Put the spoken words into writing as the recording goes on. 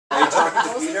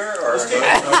Peter, or?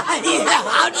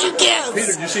 How'd you guess?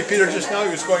 Peter, did you see Peter just now?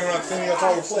 He was going around cleaning up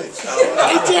all the plates.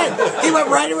 He did. He went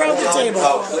right around the table.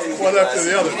 One after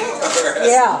the other.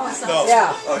 Yeah. No.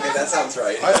 Yeah. Okay, that sounds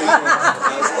right. I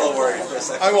was a little worried for a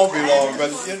second. I won't be long,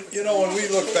 but you know, when we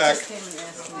look back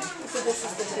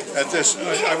at this,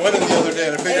 I went in the other day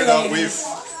and I figured out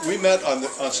we met on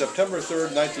September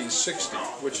 3rd, 1960,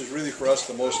 which is really for us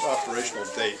the most operational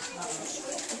date.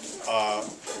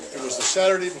 It was the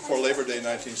Saturday before Labor Day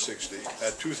 1960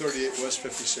 at 238 West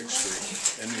 56th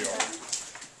Street in New York.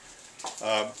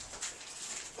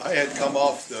 I had come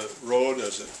off the road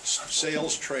as a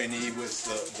sales trainee with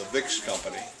the Vicks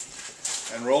company,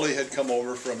 and Rolly had come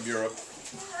over from Europe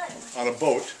on a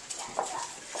boat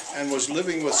and was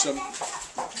living with some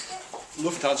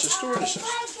Lufthansa stewardesses.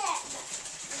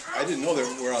 I didn't know they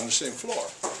were on the same floor.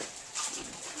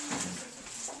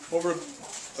 Over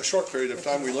a short period of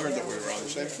time, we learned that we were on the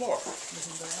same floor.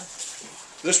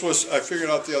 This was, I figured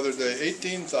out the other day,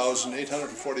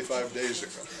 18,845 days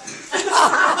ago. You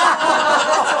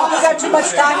got too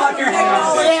much time on your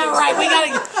hands. Yeah, right. We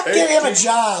gotta give him a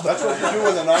job. That's what you do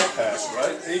with an iPad,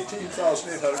 right?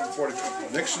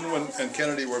 18,845. Nixon and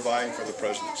Kennedy were vying for the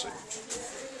presidency.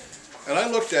 And I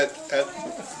looked at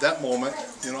that moment.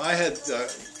 You know, I had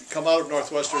come out of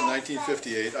Northwestern in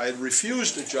 1958. I had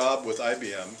refused a job with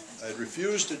IBM. I had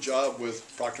refused a job with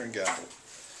Procter & Gamble.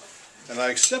 And I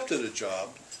accepted a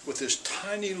job with this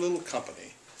tiny little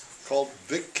company called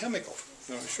Vic Chemical.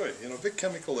 Now, let me show you. You know, Vic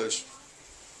Chemical is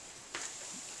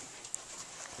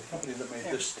the company that made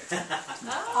this thing.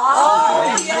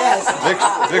 Oh, yes.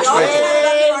 Vicks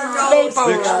Vapor.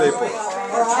 Vicks Vapor.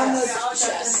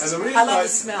 Yes. And the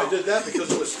reason I did that because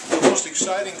it was the most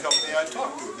exciting company I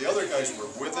talked to. The other guys were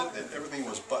with it, and everything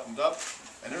was buttoned up,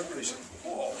 and everybody said,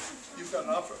 "Whoa, you've got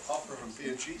an offer from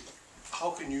P&G.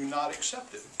 How can you not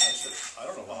accept it?" I said, "I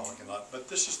don't know how I cannot, but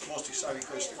this is the most exciting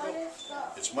place to go.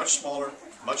 It's much smaller,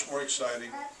 much more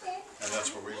exciting, and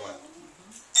that's where we went."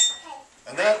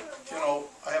 And that, you know,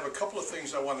 I have a couple of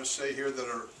things I want to say here that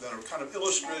are kind of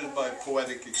illustrated by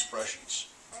poetic expressions.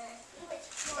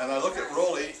 And I look at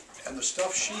Rolly and the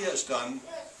stuff she has done,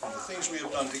 and the things we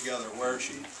have done together, where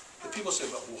the people say,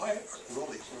 "But why,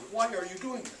 Rolly, why are you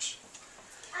doing this?"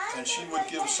 And she would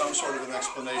give some sort of an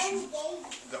explanation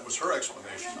that was her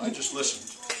explanation. I just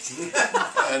listened.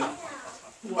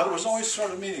 But it was always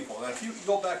sort of meaningful. And if you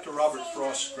go back to Robert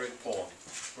Frost's great poem,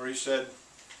 where he said,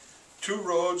 "Two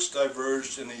roads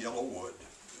diverged in a yellow wood,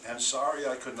 and sorry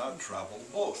I could not travel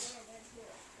both.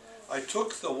 I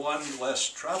took the one less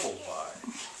traveled by,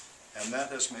 and that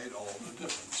has made all the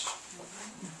difference."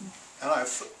 And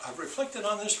I've reflected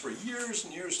on this for years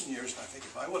and years and years, and I think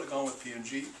if I would have gone with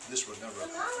P&G, this would never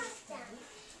have happened.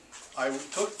 I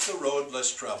took the road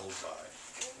less traveled by,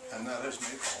 and that has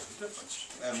made all the difference.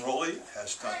 And Rolly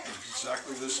has done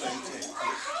exactly the same thing.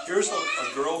 Here's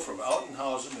a girl from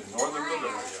Altenhausen in northern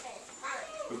Bavaria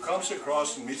who comes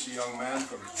across and meets a young man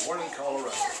born in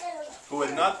Colorado who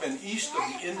had not been east of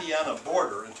the Indiana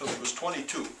border until he was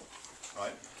 22,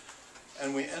 right?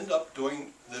 And we end up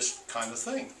doing this kind of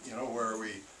thing, you know, where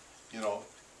we, you know,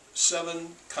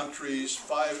 7 countries,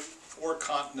 4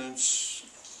 continents,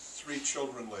 3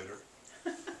 children later.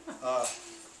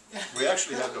 We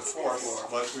actually had the 4th,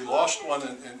 but we lost one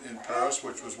in Paris,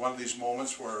 which was one of these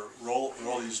moments where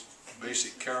Rolly's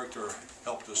basic character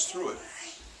helped us through it.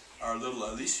 Our little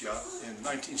Alicia in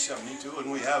 1972,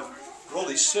 and we have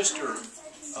Rolly's sister,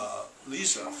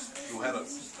 Lisa, who had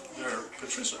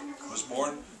Patricia, was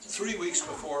born 3 weeks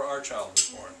before our child was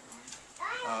born.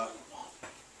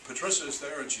 Patricia is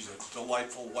there, and she's a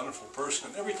delightful, wonderful person.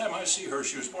 And every time I see her,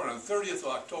 she was born on the 30th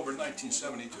of October,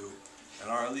 1972, and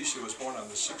our Alicia was born on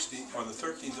the 16th or the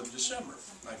 13th of December,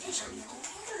 1972.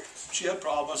 She had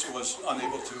problems and was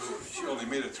unable to. She only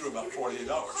made it through about 48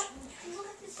 hours.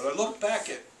 But I look back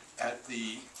at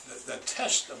the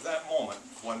test of that moment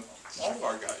when all of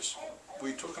our guys,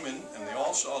 we took them in, and they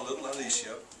all saw little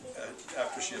Alicia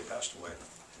after she had passed away.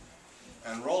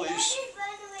 And Rolly's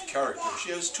character, she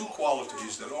has 2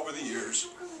 qualities that over the years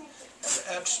have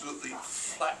absolutely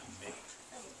flattened me.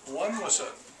 One was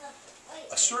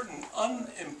a certain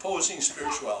unimposing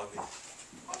spirituality,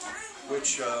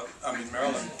 which, I mean,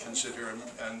 Marilyn can sit here,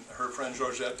 and her friend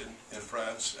Georgette in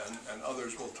France and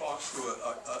others will talk through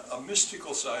a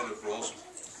mystical side of Rolls,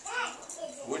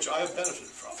 which I have benefited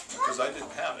from, because I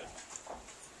didn't have it.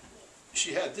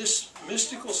 She had this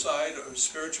mystical side of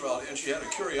spirituality, and she had a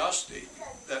curiosity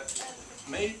that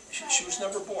she was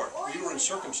never bored. We were in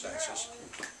circumstances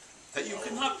that you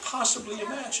could not possibly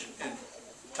imagine in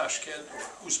Tashkent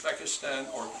or Uzbekistan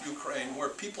or Ukraine, where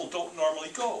people don't normally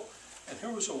go. And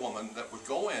here was a woman that would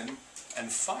go in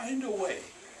and find a way.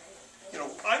 You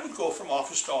know, I would go from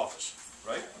office to office,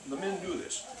 right? The men do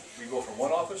this. We go from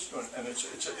one office to and it's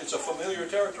a familiar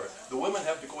territory. The women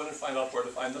have to go in and find out where to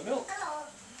find the milk.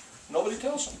 Nobody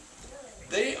tells them.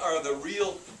 They are the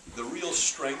real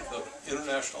strength of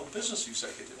international business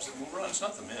executives that move around. It's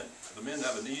not the men. The men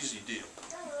have an easy deal.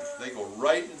 They go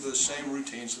right into the same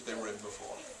routines that they were in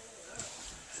before.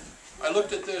 I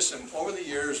looked at this, and over the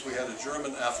years we had a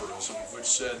German aphorism which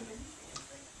said,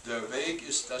 "Der Weg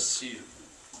ist das Ziel,"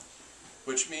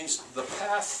 which means the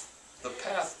path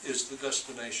is the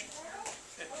destination.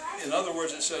 In other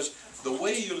words, it says, the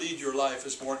way you lead your life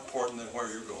is more important than where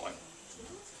you're going.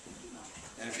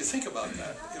 And if you think about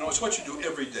that, you know, it's what you do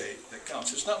every day that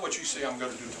counts. It's not what you say I'm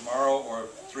going to do tomorrow or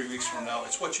 3 weeks from now.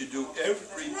 It's what you do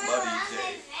every bloody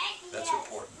day that's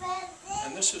important.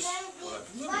 And this is what I've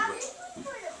been living with.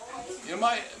 You know,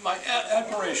 my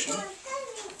admiration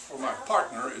for my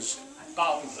partner is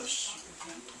boundless.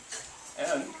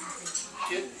 And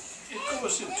it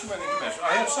goes in too many dimensions.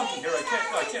 I have something here, I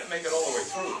can't make it all the way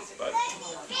through, but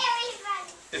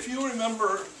if you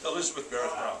remember Elizabeth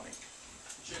Barrett Browning,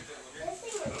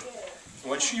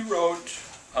 when she wrote,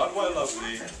 "How do I love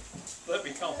thee? Let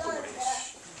me count the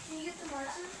ways.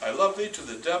 I love thee to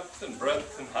the depth and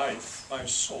breadth and height my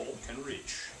soul can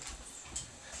reach.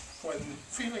 When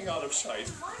feeling out of sight,"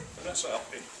 Vanessa, help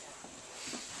me.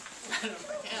 I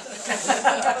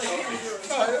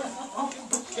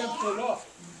can't pull it off.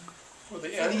 For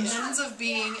the ends of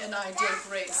being an ideal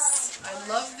grace. I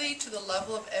love thee to the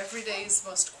level of everyday's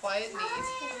most quiet need.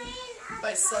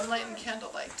 By sunlight and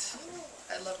candlelight,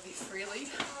 I love thee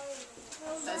freely,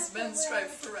 as men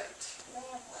strive for right.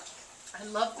 I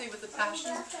love thee with a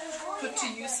passion put to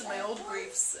use in my old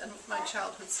griefs and with my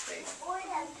childhood's faith.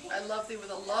 I love thee with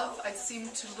a love I seem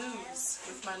to lose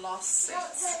with my lost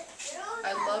saints.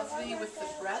 I love thee with the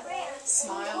breath,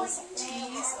 smiles,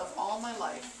 tease of all my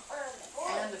life.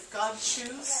 And if God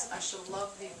choose, I shall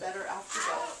love thee better after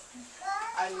death.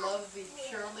 I love thee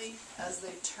purely as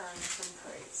they turn from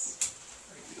praise.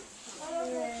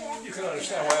 You can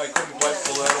understand why I couldn't quite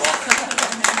pull that off.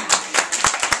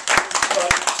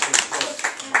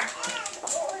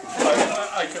 But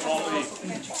I can only...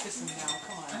 Kiss him now,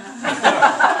 come on.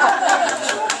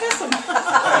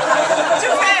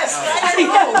 Too fast!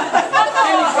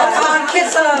 Come on,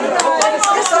 kiss him!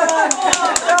 Kiss him!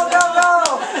 Go, go, go!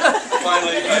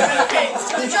 Finally,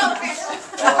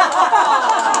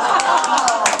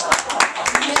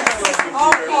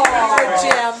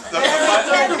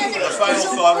 the final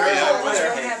thought we had was, I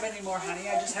don't have any more, honey.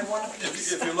 I just have one of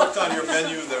these. if you looked on your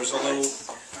menu, there's a little,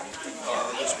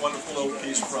 this wonderful little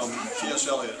piece from T.S.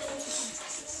 Eliot,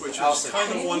 which is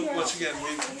kind of one, once again,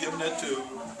 we've given it to,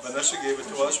 Vanessa gave it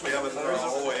to us, we have it in our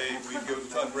OA, we give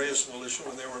it to Andreas and Alicia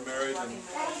when they were married, and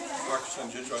Marcus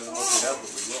and Ginger, I don't know if we have,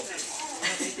 but we will.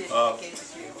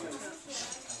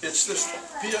 It's this,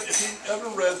 if you ever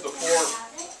read the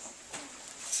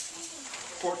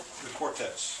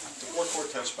quartets, the four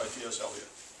quartets by T.S. Eliot,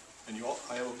 and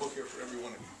I have a book here for every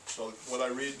one of you, so what I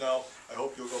read now, I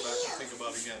hope you'll go back and think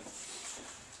about again.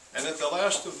 And at the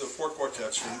last of the four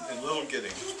quartets, in Little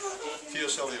Gidding,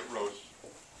 T.S. Eliot wrote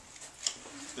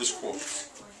this quote.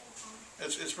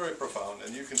 It's very profound,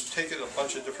 and you can take it a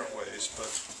bunch of different ways,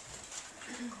 but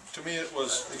to me it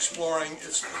was exploring,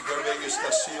 it's Der Weg ist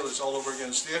das Ziel, it's all over again,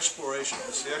 it's the exploration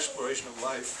of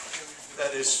life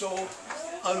that is so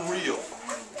unreal.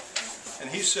 And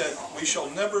he said, we shall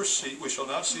not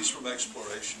cease from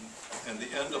exploration, and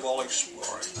the end of all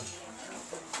exploring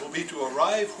will be to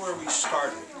arrive where we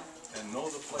started and know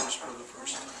the place for the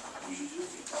first time.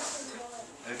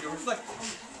 And if you reflect,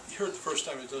 you hear it the first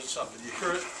time, it doesn't stop, but you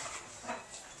hear it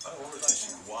over and I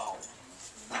say, wow.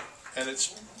 And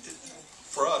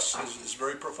for us, is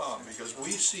very profound, because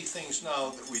we see things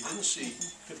now that we didn't see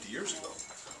 50 years ago,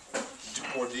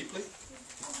 more deeply,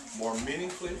 more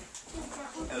meaningfully,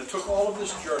 and it took all of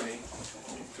this journey,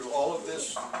 through all of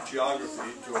this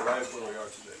geography, to arrive where we are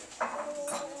today.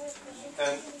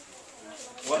 And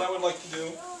what I would like to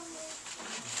do,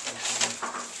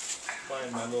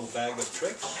 find my little bag of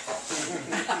tricks,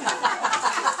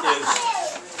 is,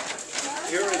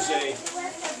 here is a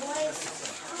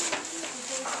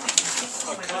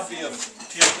copy of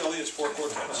T.S. Eliot's Four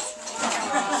Quartets.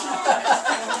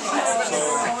 So,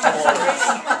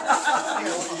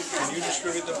 can you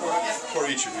distribute them for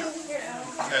each of you?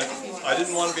 And I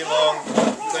didn't want to be long.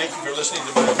 Thank you for listening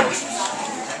to my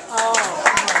emotions.